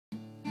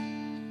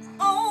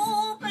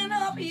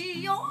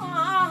your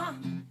heart.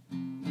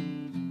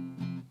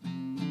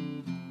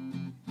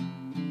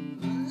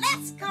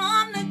 Let's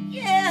come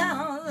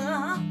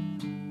together.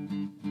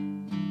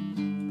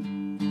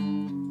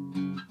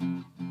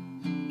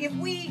 If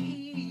we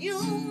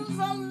use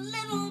a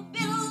little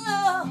bit of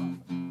love,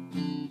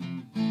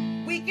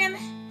 we can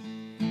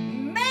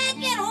make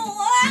it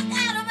work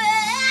out of it.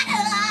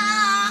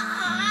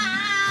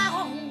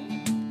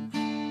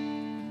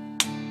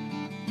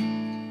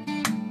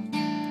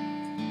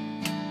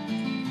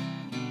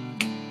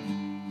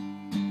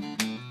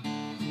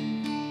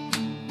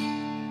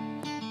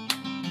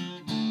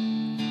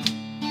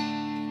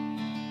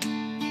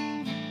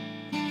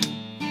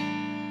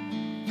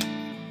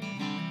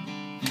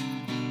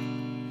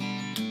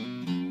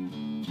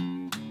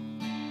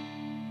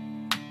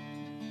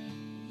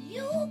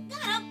 You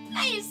gotta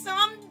pay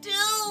some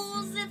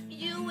dues if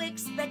you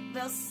expect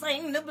to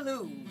sing the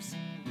blues.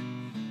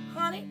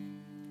 Honey,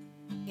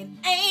 it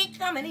ain't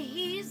coming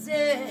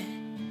easy.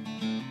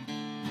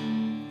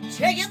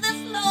 Taking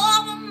this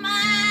love of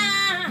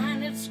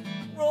mine, it's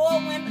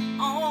growing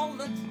all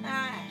the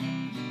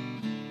time.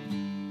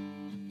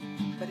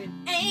 But it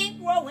ain't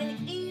growing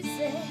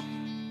easy.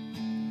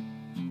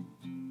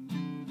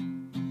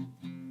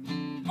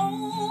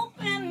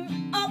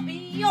 Open up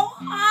your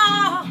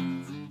heart.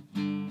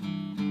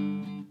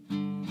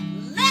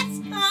 Let's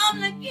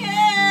come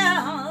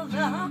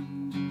together.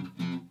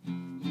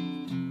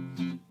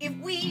 If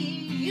we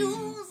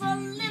use a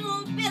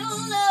little bit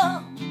of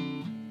love,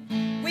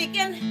 we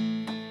can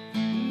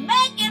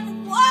make it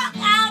work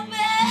out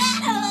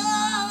better.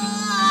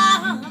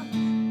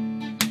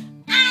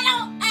 I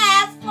don't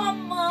ask for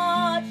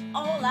much.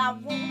 All I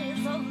want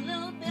is a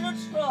little bit of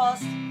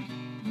trust.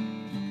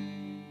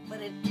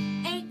 But it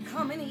ain't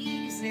coming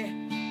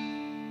easy.